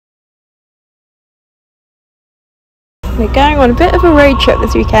We're going on a bit of a road trip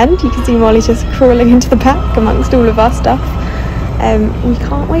this weekend. You can see Molly's just crawling into the back amongst all of our stuff. We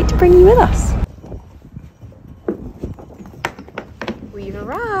can't wait to bring you with us. We've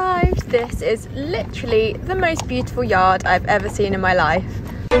arrived. This is literally the most beautiful yard I've ever seen in my life.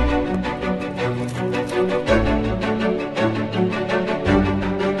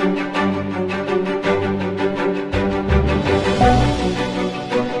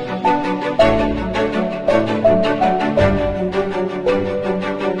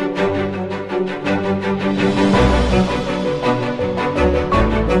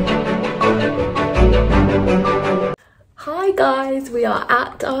 Hi guys, we are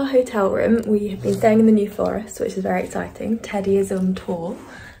at our hotel room. We have been staying in the New Forest, which is very exciting. Teddy is on tour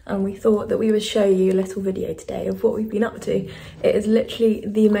and we thought that we would show you a little video today of what we've been up to. It is literally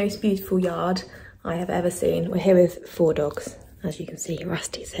the most beautiful yard I have ever seen. We're here with 4 dogs, as you can see.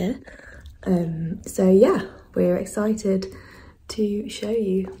 Rusty's here. So yeah, we're excited to show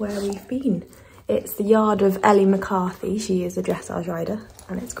you where we've been. It's the yard of Ellie McCarthy. She is a dressage rider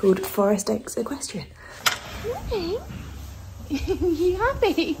and it's called Forest Oaks Equestrian. Morning. You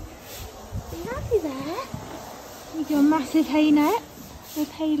happy? Are you happy there? With your massive hay net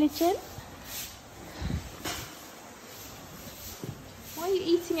with haylage. Why are you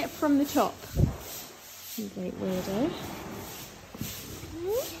eating it from the top? You great weirdo.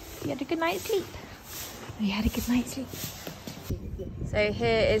 You had a good night's sleep. Oh, you had a good night's sleep. So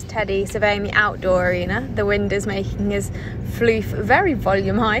here is Teddy surveying the outdoor arena. The wind is making his floof very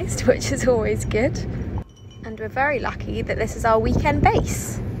volumised, which is always good. And we're very lucky that this is our weekend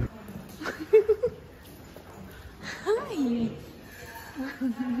base. Hi.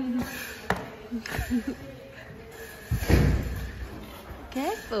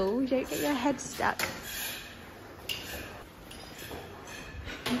 Careful, don't get your head stuck.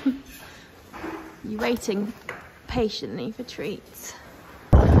 You're waiting patiently for treats.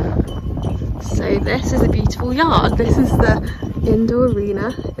 So this is a beautiful yard. This is the indoor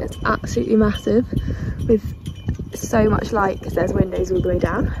arena. It's absolutely massive with so much light because there's windows all the way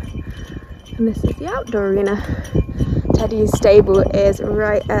down. And this is the outdoor arena. Teddy's stable is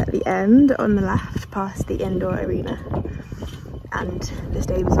right at the end on the left past the indoor arena. And the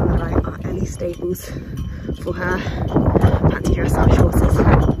stables on the right are Ellie's stables for her fancy dressage horses.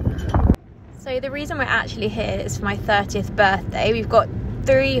 So the reason we're actually here is for my 30th birthday. We've got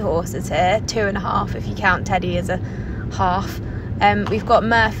 3 horses here, 2.5 if you count Teddy as a half. We've got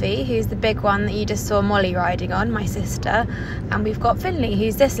Murphy, who's the big one that you just saw Molly riding on, my sister. And we've got Finley,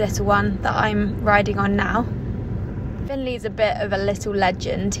 who's this little one that I'm riding on now. Finley's a bit of a little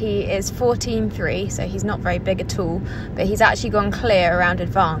legend. He is 14.3, so he's not very big at all, but he's actually gone clear around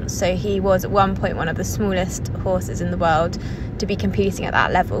advanced. So he was at one point one of the smallest horses in the world to be competing at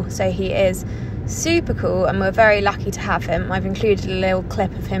that level. So he is super cool and we're very lucky to have him. I've included a little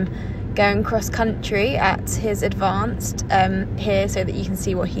clip of him going cross country at his advanced here so that you can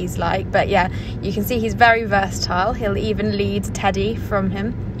see what he's like. But yeah, you can see he's very versatile. He'll even lead Teddy from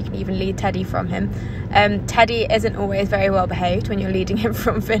him. You can even lead Teddy from him. Teddy isn't always very well behaved when you're leading him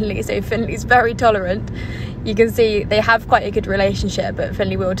from Finley, so Finley's very tolerant. You can see they have quite a good relationship, but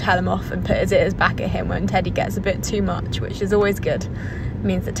Finley will tell him off and put his ears back at him when Teddy gets a bit too much, which is always good. It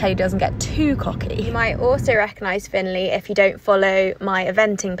means that Teddy doesn't get too cocky. You might also recognise Finley if you don't follow my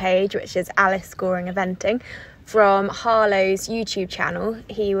eventing page, which is Alice Scoring Eventing, from Harlow's YouTube channel.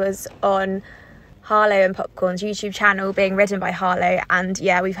 He was on Harlow and Popcorn's YouTube channel being ridden by Harlow, and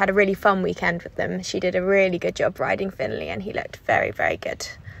yeah, we've had a really fun weekend with them. She did a really good job riding Finley and he looked very, very good.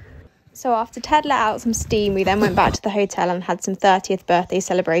 So after Ted let out some steam, we then went back to the hotel and had some 30th birthday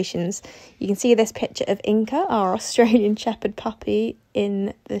celebrations. You can see this picture of Inca, our Australian Shepherd puppy,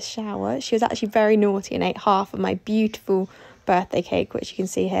 in the shower. She was actually very naughty and ate half of my beautiful birthday cake, which you can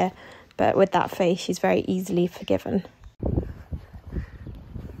see here, but with that face she's very easily forgiven.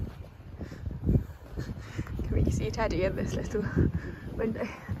 Can you see Teddy in this little window?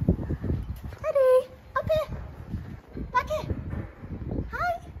 Teddy, up here. Back here.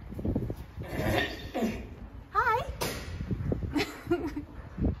 Hi. Hi.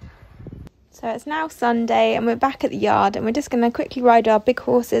 So it's now Sunday and we're back at the yard and we're just going to quickly ride our big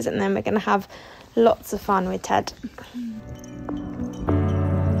horses and then we're going to have lots of fun with Ted.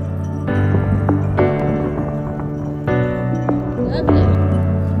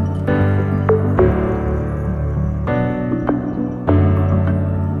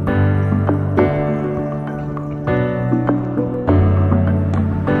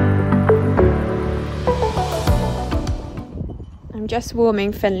 just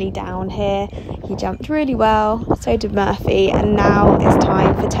warming Finley down here. He jumped really well, so did Murphy, and now it's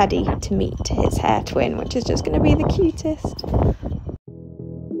time for Teddy to meet his hair twin, which is just going to be the cutest.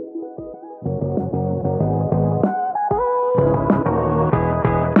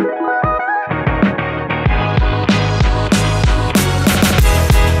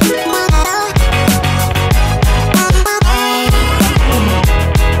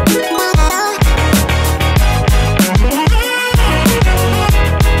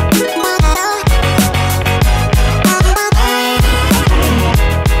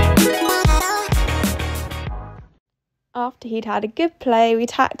 After he'd had a good play, we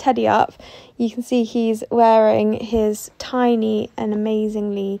tacked Teddy up. You can see he's wearing his tiny and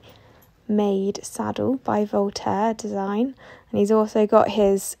amazingly made saddle by Voltaire design, and he's also got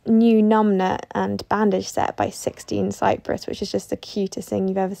his new numbnut and bandage set by 16 Cypress, which is just the cutest thing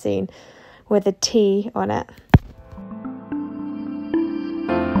you've ever seen, with a T on it.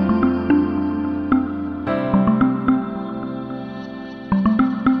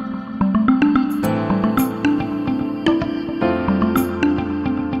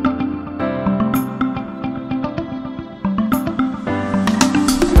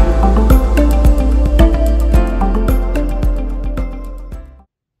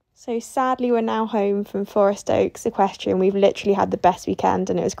 So sadly, we're now home from Forest Oaks Equestrian. We've literally had the best weekend,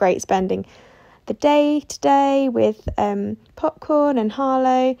 and it was great spending the day today with Popcorn and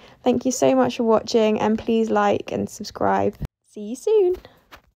Harlow. Thank you so much for watching, and please like and subscribe. See you soon.